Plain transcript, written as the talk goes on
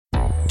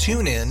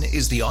TuneIn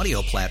is the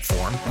audio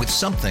platform with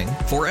something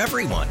for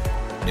everyone.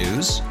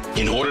 News.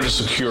 In order to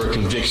secure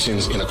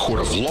convictions in a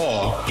court of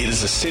law, it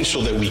is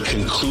essential that we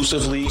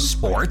conclusively.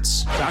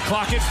 Sports. Shot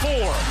clock at 4.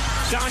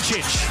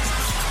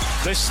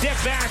 Doncic. The step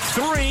back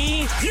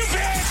 3. You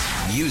bet.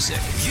 Music.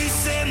 You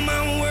set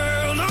my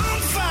world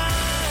on fire.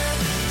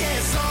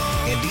 Yes,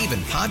 and even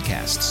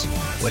podcasts.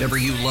 Whatever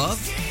you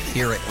love,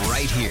 hear it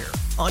right here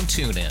on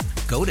TuneIn.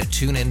 Go to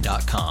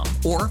TuneIn.com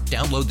or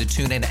download the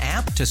TuneIn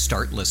app to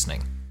start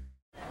listening.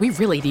 We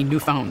really need new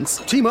phones.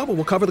 T-Mobile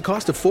will cover the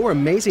cost of 4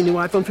 amazing new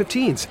iPhone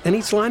 15s, and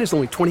each line is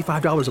only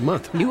 $25 a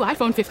month. New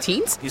iPhone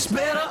 15s? it's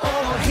better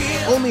over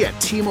here. Only at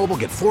T-Mobile,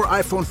 get 4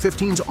 iPhone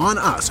 15s on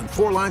us and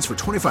 4 lines for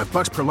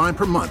 $25 per line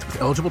per month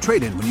with eligible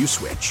trade-in when you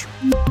switch.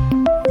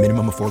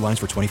 Minimum of 4 lines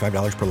for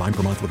 $25 per line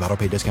per month with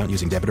autopay discount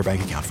using debit or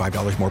bank account.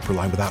 $5 more per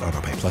line without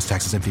autopay, plus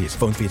taxes and fees.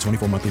 Phone fee at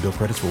 24 monthly bill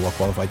credits for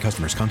well-qualified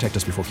customers. Contact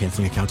us before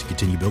canceling account to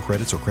continue bill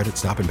credits or credit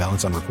stop and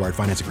balance on required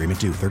finance agreement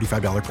due.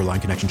 $35 per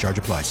line connection charge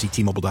applies. See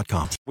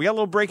T-Mobile.com. We got a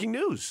little breaking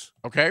news.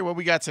 Okay, what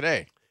we got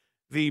today?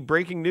 The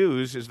breaking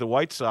news is the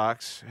White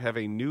Sox have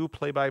a new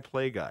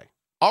play-by-play guy.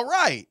 All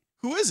right.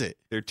 Who is it?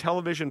 Their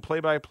television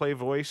play-by-play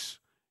voice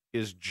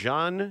is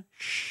John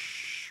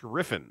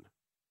Schriffen.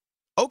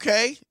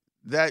 Okay,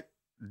 that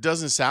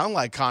doesn't sound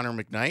like Connor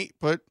McKnight,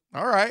 but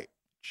all right.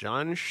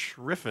 John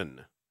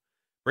Schriffen.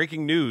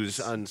 Breaking news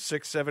on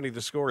 670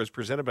 The Score is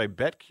presented by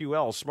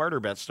BetQL. Smarter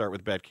bets start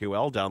with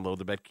BetQL. Download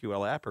the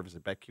BetQL app or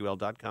visit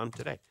BetQL.com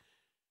today.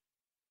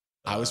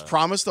 I was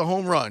promised a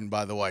home run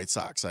by the White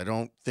Sox. I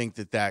don't think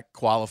that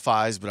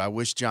qualifies, but I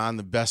wish John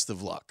the best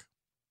of luck.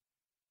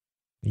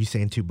 You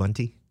saying too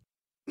bunty?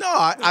 No,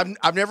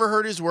 I've never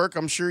heard his work.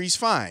 I'm sure he's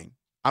fine.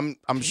 I'm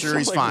sure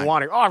he's fine.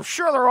 I'm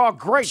sure they're all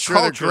great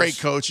coaches. They're great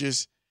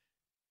coaches.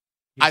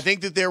 I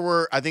think that there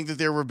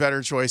were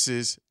better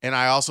choices, and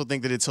I also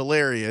think that it's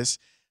hilarious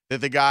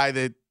that the guy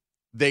that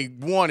they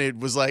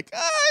wanted was like, I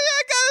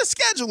got a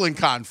scheduling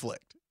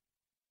conflict.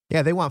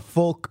 Yeah, they want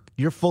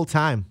you're full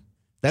time.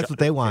 That's what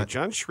they want.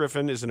 John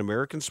Schriffen is an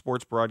American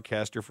sports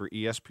broadcaster for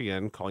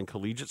ESPN, calling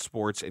collegiate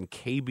sports and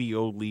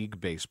KBO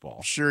League baseball.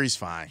 I'm sure he's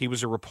fine. He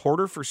was a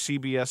reporter for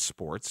CBS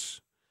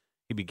Sports.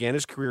 He began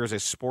his career as a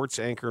sports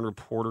anchor and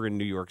reporter in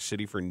New York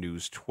City for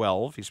News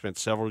 12. He spent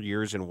several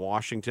years in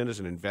Washington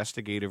as an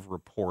investigative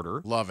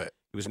reporter. Love it.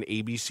 He was an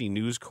ABC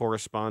News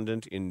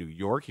correspondent in New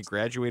York. He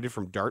graduated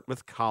from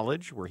Dartmouth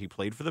College, where he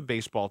played for the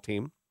baseball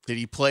team. Did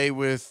he play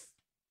with...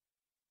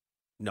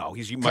 No,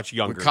 he's much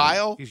younger. With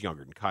Kyle? He's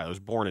younger than Kyle. He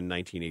was born in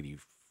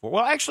 1984.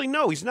 Well, actually,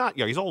 no, he's not.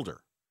 Yeah, he's older.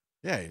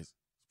 Yeah, he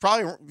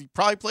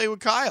probably played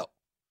with Kyle.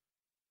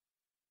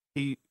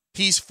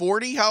 He's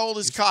 40? How old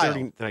is Kyle?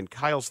 39.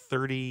 Kyle's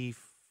 35.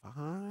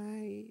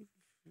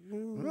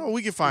 Well,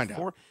 we can find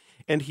out.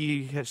 And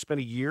he has spent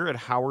a year at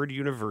Howard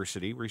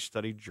University, where he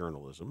studied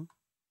journalism.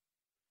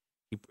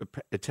 He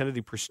attended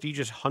the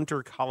prestigious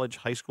Hunter College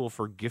High School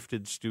for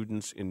Gifted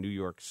Students in New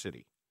York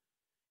City.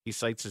 He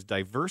cites his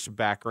diverse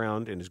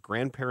background and his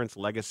grandparents'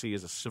 legacy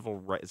as a civil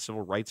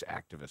rights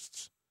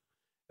activists,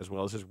 as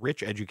well as his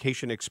rich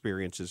education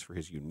experiences for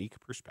his unique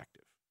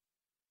perspective.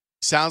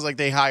 Sounds like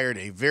they hired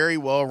a very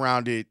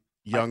well-rounded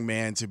young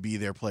man to be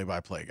their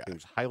play-by-play guy. He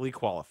was highly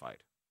qualified.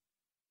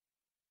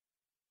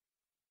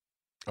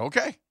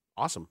 Okay.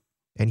 Awesome.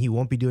 And he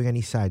won't be doing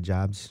any side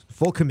jobs.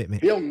 Full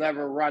commitment. He'll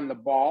never run the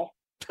ball.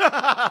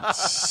 I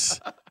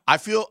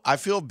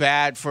feel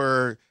bad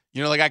for...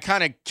 I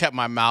kind of kept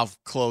my mouth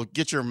closed.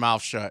 Get your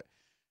mouth shut,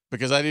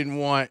 because I didn't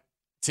want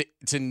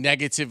to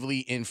negatively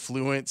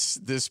influence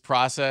this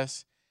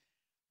process.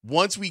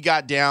 Once we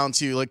got down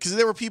to because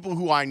there were people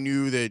who I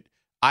knew that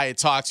I had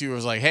talked to,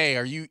 was like, "Hey,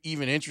 are you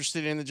even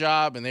interested in the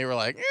job?" And they were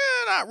like,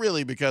 not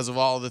really, because of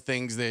all the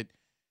things that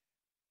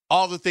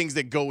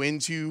go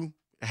into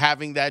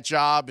having that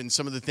job and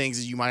some of the things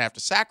that you might have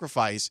to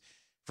sacrifice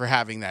for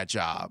having that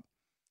job.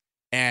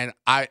 And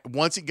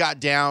once it got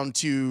down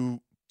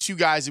to 2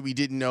 guys that we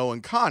didn't know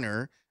and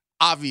Connor,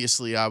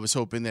 obviously I was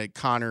hoping that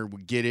Connor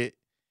would get it.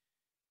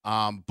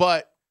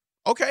 But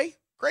okay,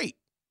 great.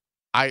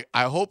 I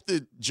hope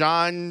that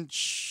John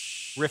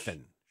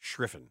Schriffen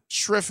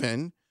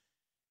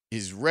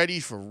is ready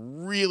for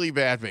really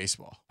bad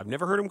baseball. I've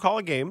never heard him call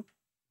a game,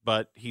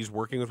 but he's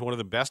working with one of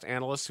the best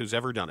analysts who's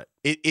ever done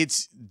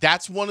it.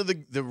 That's one of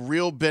the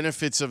real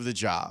benefits of the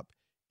job,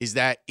 is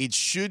that it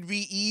should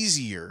be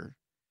easier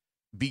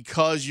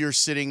because you're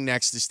sitting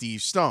next to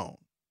Steve Stone.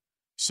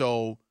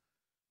 So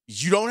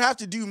you don't have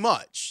to do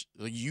much.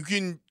 You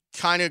can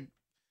kind of,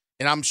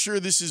 and I'm sure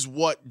this is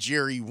what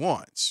Jerry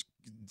wants.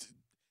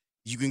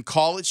 You can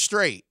call it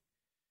straight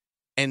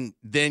and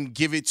then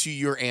give it to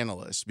your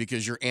analyst,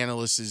 because your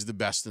analyst is the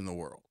best in the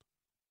world.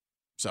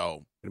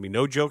 So going to be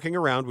no joking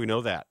around. We know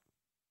that.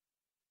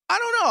 I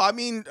don't know. I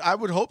mean, I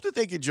would hope that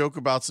they could joke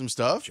about some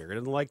stuff. Jerry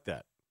doesn't like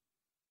that.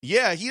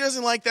 Yeah, he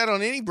doesn't like that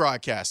on any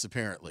broadcast,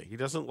 apparently. He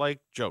doesn't like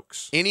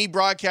jokes. Any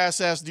broadcast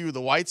has to do with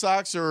the White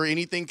Sox or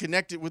anything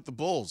connected with the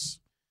Bulls.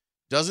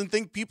 Doesn't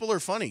think people are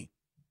funny.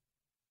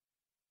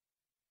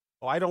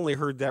 Oh, I'd only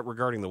heard that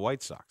regarding the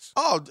White Sox.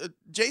 Oh,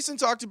 Jason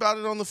talked about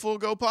it on the Full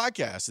Go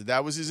podcast.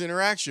 That was his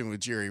interaction with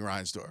Jerry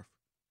Reinsdorf.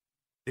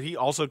 Did he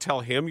also tell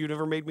him you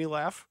never made me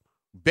laugh?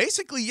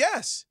 Basically,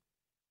 yes.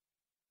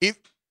 If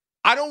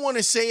I don't want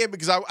to say it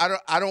because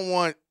I don't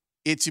want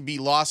it to be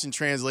lost in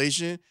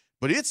translation,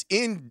 but it's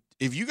in.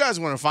 If you guys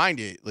want to find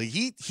it, like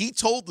he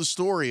told the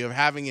story of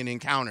having an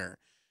encounter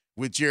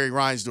with Jerry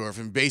Reinsdorf,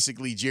 and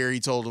basically Jerry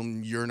told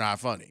him, "You're not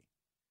funny."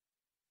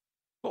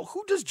 Well,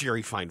 who does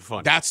Jerry find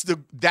funny?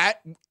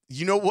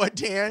 You know what,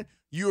 Dan?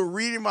 You were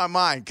reading my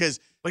mind because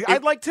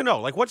I'd like to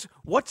know, like,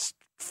 what's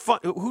fun?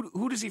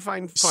 Who does he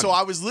find funny? So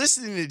I was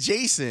listening to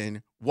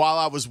Jason while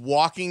I was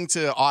walking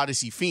to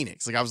Odyssey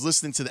Phoenix. Like I was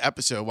listening to the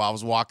episode while I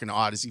was walking to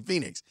Odyssey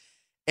Phoenix,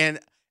 and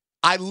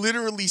I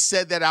literally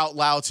said that out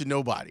loud to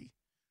nobody.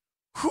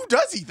 Who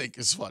does he think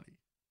is funny?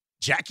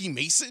 Jackie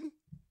Mason?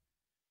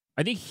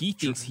 I think he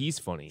thinks he's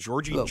funny.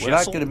 Georgie Look, we're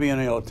not going to be in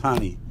an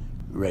Ohtani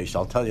race.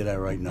 I'll tell you that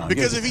right now.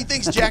 Because if he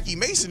thinks Jackie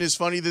Mason is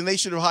funny, then they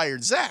should have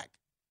hired Zach.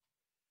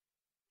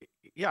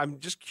 Yeah, I'm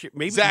just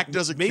maybe Zach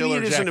does a killer. Maybe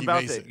it isn't Jackie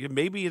about Mason. that.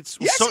 Maybe it's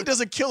he actually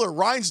does a killer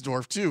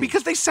Reinsdorf too.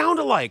 Because they sound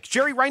alike.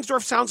 Jerry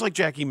Reinsdorf sounds like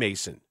Jackie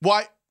Mason.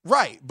 Why?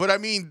 Right, but I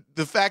mean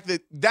the fact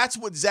that that's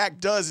what Zach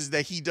does is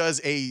that he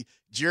does a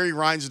Jerry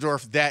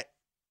Reinsdorf that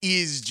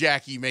is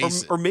Jackie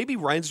Mason. Or maybe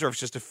Reinsdorf's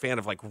just a fan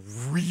of like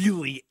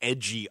really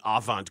edgy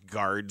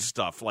avant-garde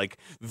stuff, like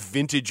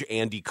vintage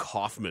Andy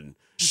Kaufman.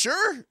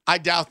 Sure, I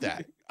doubt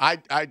that.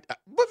 But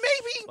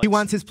maybe he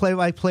wants his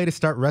play-by-play to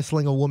start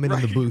wrestling a woman in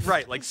the booth.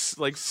 Right, like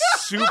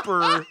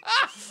super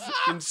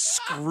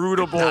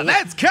inscrutable. Now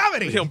that's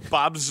comedy.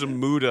 Bob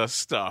Zamuda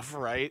stuff,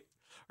 right?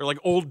 Or like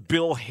old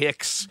Bill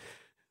Hicks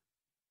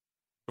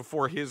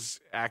before his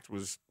act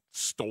was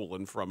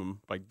stolen from him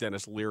by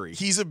Dennis Leary.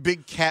 He's a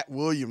big Cat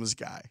Williams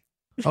guy.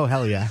 Oh,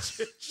 hell yeah.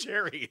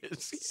 Jerry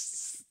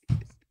is.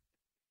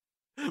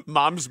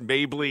 Mom's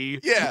Mabley.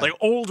 Yeah. Like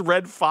old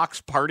Red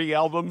Fox party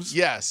albums.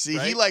 Yes. See,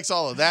 right? He likes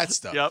all of that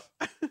stuff. Yep.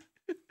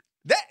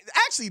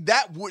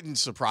 That wouldn't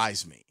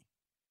surprise me.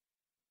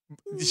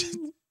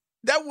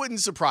 That wouldn't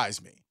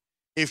surprise me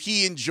if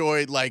he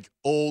enjoyed like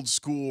old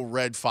school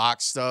Red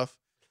Fox stuff.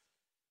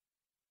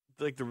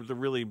 Like the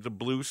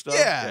blue stuff?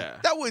 Yeah,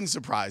 that wouldn't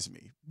surprise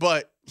me.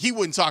 But he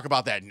wouldn't talk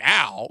about that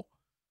now.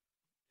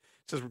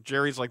 It says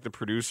Jerry's like the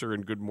producer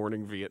in Good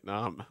Morning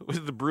Vietnam. Was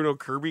it the Bruno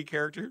Kirby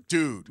character?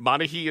 Dude.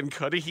 Monaghy and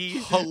Cudahy?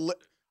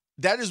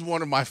 That is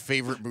one of my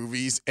favorite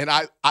movies. And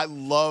I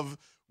love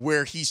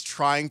where he's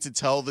trying to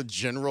tell the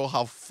general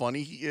how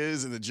funny he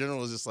is. And the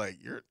general is just like,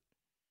 you're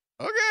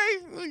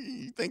okay.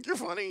 You think you're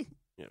funny?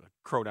 Yeah,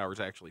 Cronauer's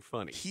actually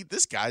funny.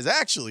 This guy's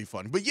actually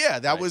funny. But yeah,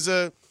 that was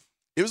a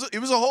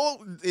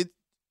whole.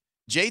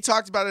 Jay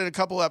talked about it a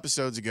couple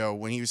episodes ago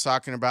when he was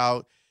talking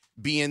about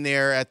being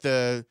there at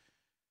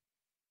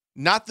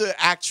not the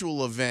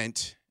actual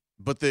event,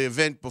 but the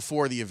event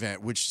before the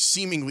event, which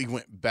seemingly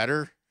went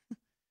better.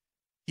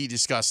 He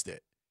discussed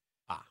it.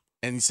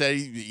 And he said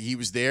he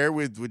was there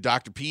with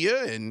Dr.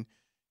 Pia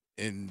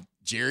and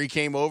Jerry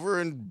came over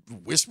and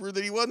whispered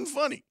that he wasn't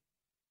funny.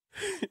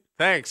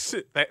 Thanks.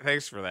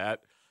 Thanks for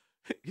that.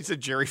 He said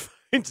Jerry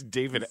finds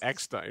David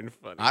Eckstein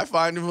funny. I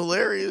find him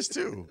hilarious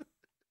too.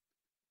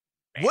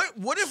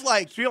 What if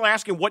like people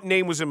asking what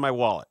name was in my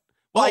wallet?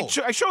 Well,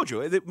 I showed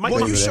you.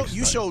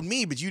 You showed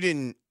me, but you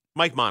didn't.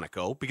 Mike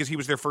Monaco, because he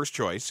was their first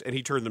choice, and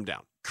he turned them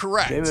down.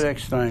 Correct. David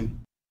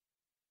Eckstein.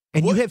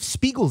 And you have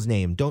Spiegel's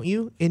name, don't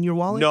you, in your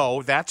wallet?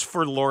 No, that's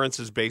for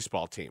Lawrence's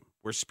baseball team,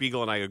 where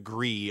Spiegel and I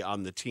agree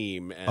on the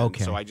team. And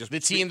so I just the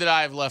team that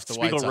I've left the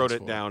White Sox Spiegel wrote it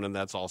for. down, and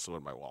that's also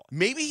in my wallet.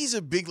 Maybe he's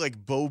a big like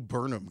Bo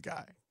Burnham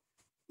guy.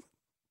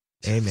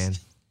 Hey, man.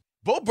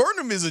 Bo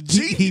Burnham is a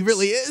genius. He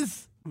really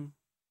is.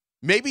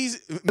 Maybe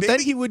then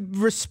he would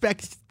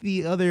respect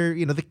the other,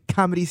 the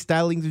comedy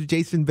stylings of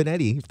Jason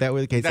Benetti, if that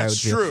were the case. That's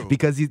I would feel. true.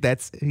 Because he's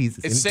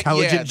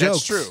intelligent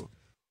jokes. That's true.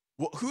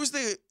 Well, who's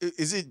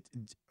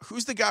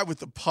the guy with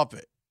the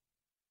puppet?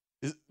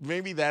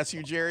 Maybe that's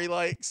who Jerry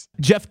likes.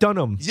 Jeff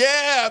Dunham.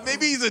 Yeah,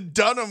 maybe he's a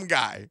Dunham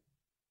guy.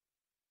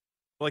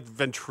 Like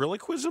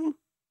ventriloquism?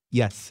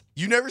 Yes.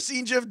 You never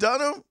seen Jeff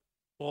Dunham?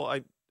 Well,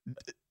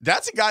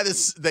 that's a guy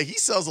that he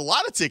sells a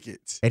lot of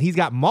tickets. And he's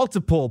got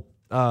multiple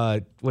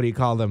what do you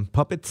call them?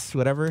 Puppets,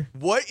 whatever.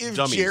 What if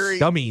dummies.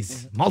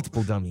 Dummies.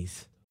 Multiple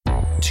dummies.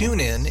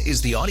 TuneIn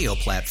is the audio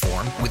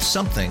platform with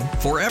something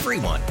for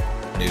everyone.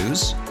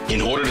 News.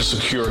 In order to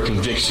secure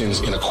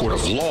convictions in a court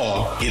of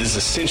law, it is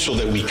essential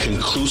that we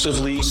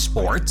conclusively.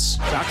 Sports.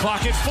 Shot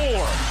clock at 4.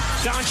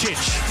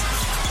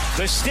 Doncic.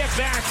 The step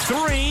back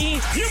 3.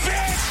 You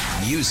bet.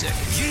 Music.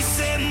 You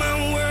set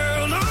my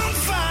world on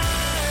fire.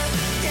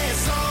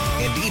 Yes,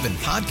 and even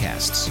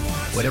podcasts.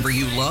 Whatever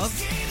you love,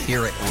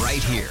 hear it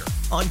right here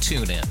on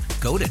TuneIn.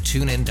 Go to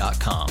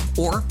TuneIn.com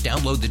or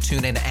download the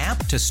TuneIn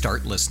app to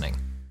start listening.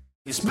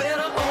 It's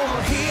better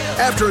over here.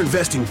 After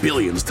investing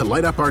billions to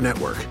light up our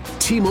network,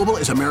 T-Mobile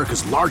is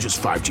America's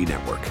largest 5G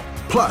network.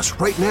 Plus,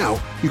 right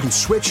now, you can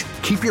switch,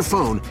 keep your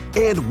phone,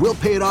 and we'll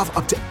pay it off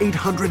up to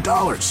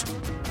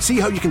 $800. See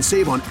how you can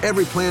save on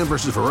every plan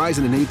versus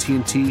Verizon and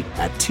AT&T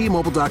at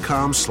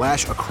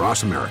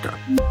T-Mobile.com/across America.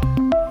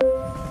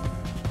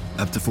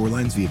 Up to 4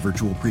 lines via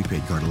virtual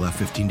prepaid card. Allow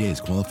 15 days.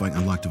 Qualifying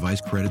unlocked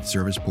device credit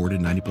service ported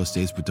 90+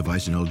 days with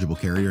device and eligible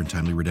carrier and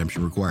timely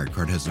redemption required.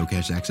 Card has no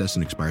cash access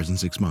and expires in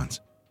 6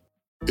 months.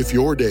 If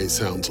your day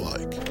sounds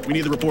like, we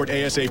need the report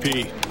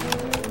ASAP,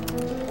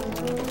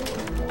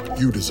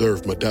 you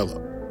deserve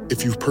Modelo.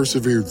 If you've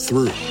persevered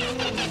through,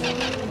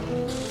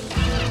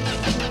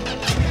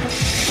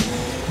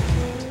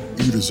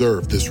 you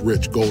deserve this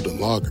rich golden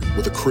lager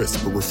with a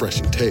crisp but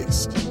refreshing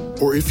taste.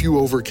 Or if you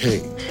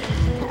overcame,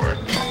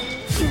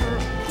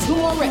 2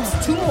 more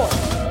reps, 2 more.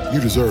 you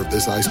deserve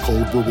this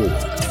ice-cold reward.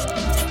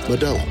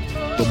 Modelo,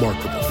 the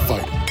Remarkable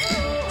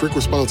Fighter. Drink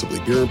responsibly.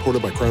 Beer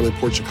imported by Crown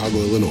Imports, Chicago,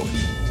 Illinois.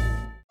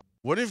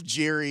 What if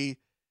Jerry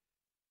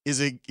is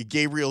a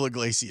Gabriel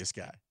Iglesias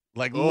guy?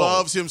 Like,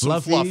 loves him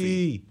some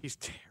Fluffy. He's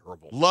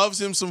terrible.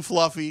 Loves him some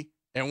Fluffy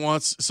and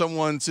wants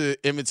someone to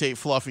imitate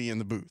Fluffy in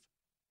the booth.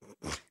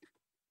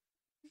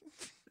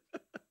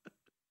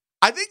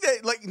 I think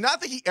that, like, not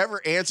that he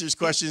ever answers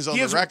questions on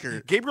the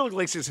record. Gabriel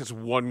Iglesias has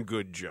one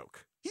good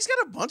joke. He's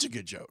got a bunch of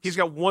good jokes. He's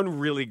got one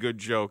really good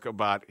joke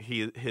about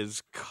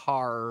his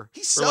car.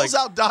 He sells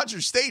out Dodger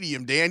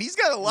Stadium, Dan. He's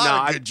got a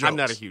lot of good jokes. I'm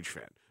not a huge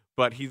fan.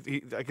 But he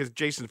because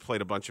Jason's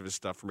played a bunch of his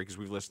stuff for me because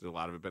we've listened to a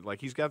lot of it. But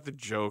like he's got the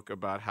joke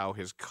about how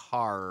his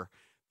car,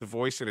 the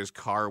voice in his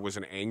car was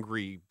an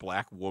angry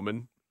black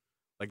woman.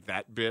 Like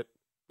that bit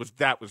was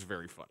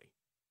very funny.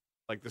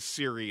 Like the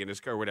Siri in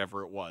his car,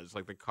 whatever it was,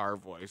 like the car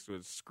voice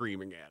was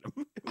screaming at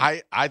him.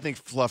 I think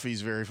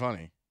Fluffy's very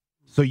funny.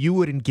 So you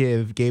wouldn't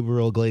give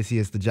Gabriel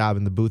Iglesias the job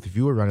in the booth if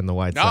you were running the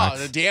White Sox?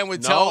 No, Dan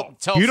would tell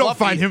you don't Fluffy,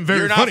 find him very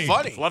you're funny. Not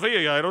funny.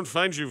 Fluffy, I don't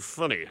find you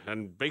funny.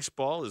 And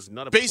baseball is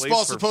not a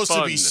Baseball's place for supposed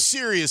fun. to be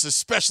serious,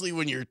 especially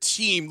when your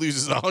team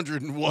loses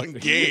 101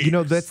 games. You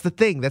know, that's the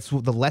thing. That's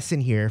the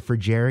lesson here for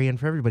Jerry and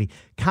for everybody.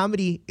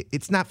 Comedy,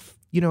 it's not,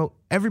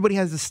 everybody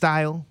has a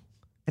style,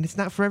 and it's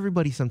not for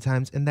everybody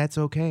sometimes, and that's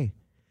okay.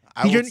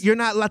 You're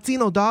not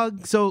Latino,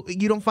 dog, so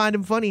you don't find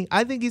him funny.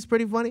 I think he's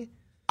pretty funny.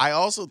 I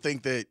also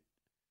think that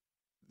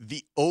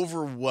the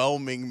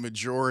overwhelming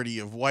majority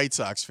of White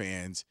Sox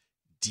fans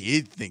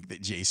did think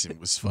that Jason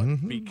was funny.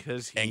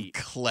 Because he and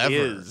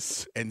clever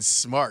and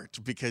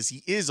smart, because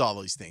he is all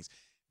these things.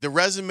 The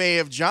resume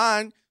of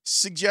John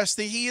suggests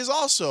that he is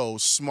also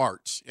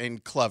smart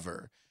and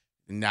clever.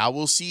 Now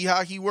we'll see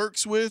how he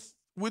works with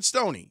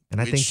Stoney.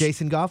 And I think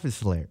Jason Goff is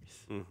hilarious.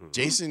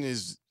 Jason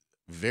is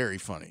very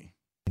funny.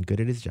 And good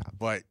at his job.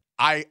 But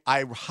I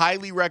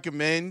highly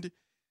recommend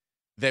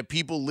that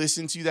people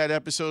listen to that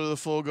episode of The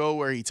Full Go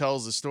where he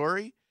tells the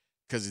story,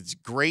 because it's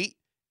great,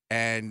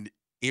 and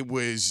it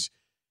was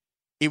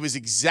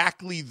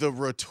exactly the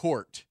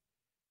retort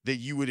that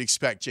you would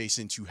expect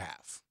Jason to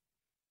have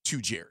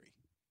to Jerry,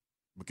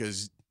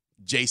 because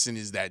Jason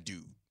is that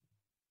dude.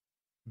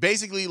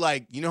 Basically,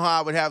 like, you know how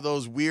I would have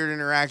those weird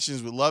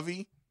interactions with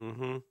Lovey?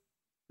 Mm-hmm.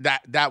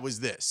 That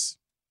was this,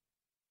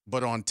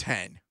 but on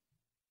 10.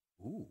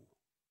 Ooh.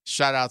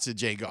 Shout out to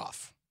Jay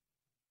Goff.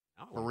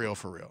 For real.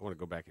 I want to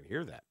go back and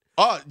hear that.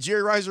 Oh,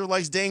 Jerry Reiser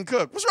likes Dane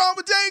Cook. What's wrong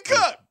with Dane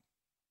Cook?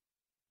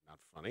 Not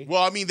funny.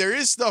 Well, I mean, there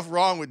is stuff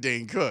wrong with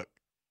Dane Cook,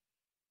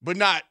 but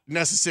not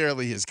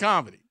necessarily his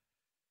comedy.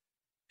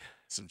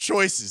 Some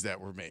choices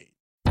that were made.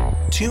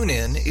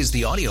 TuneIn is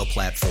the audio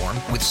platform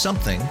with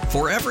something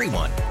for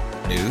everyone.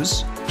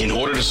 News. In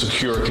order to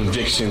secure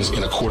convictions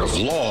in a court of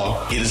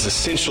law, it is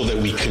essential that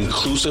we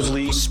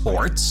conclusively.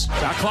 Sports.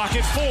 Shot clock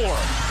at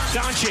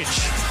 4.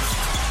 Doncic.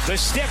 The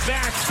step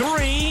back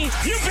 3.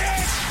 You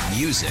bet.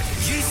 Music.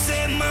 You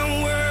set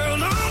my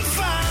world on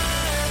fire.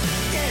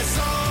 Yes,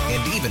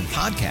 and even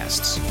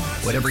podcasts.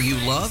 Whatever you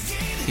love,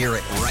 hear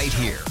it right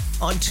here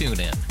on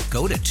TuneIn.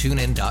 Go to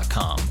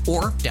TuneIn.com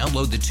or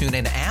download the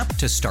TuneIn app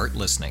to start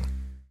listening.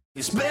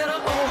 It's better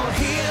over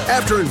here.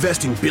 After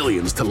investing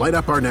billions to light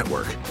up our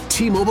network,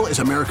 T-Mobile is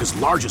America's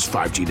largest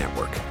 5G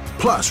network.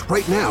 Plus,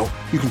 right now,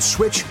 you can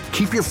switch,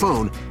 keep your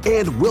phone,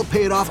 and we'll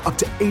pay it off up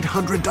to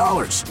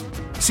 $800.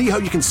 See how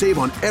you can save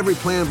on every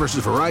plan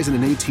versus Verizon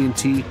and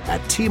AT&T at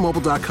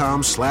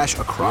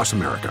T-Mobile.com/across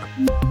America.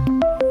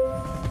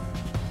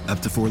 Up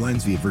to 4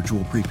 lines via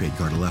virtual prepaid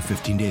card. Allow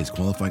 15 days.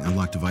 Qualifying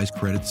unlocked device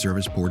credit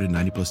service ported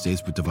 90+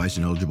 days with device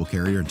and eligible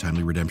carrier and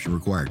timely redemption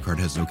required. Card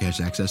has no cash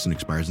access and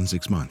expires in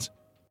 6 months.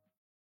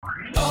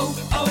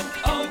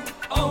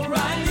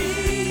 O'Reilly.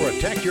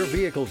 Protect your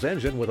vehicle's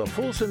engine with a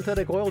full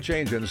synthetic oil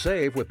change and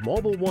save with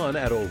Mobile One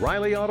at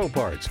O'Reilly Auto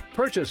Parts.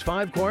 Purchase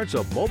 5 quarts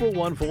of Mobile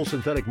One full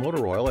synthetic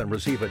motor oil and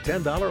receive a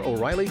 $10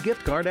 O'Reilly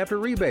gift card after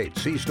rebate.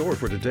 See store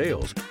for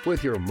details.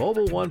 With your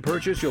Mobile One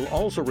purchase, you'll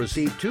also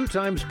receive 2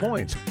 times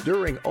points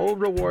during O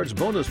Rewards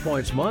Bonus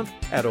Points Month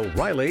at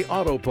O'Reilly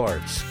Auto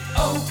Parts.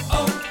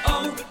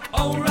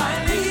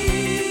 O'Reilly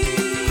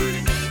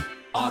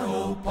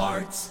Auto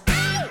Parts.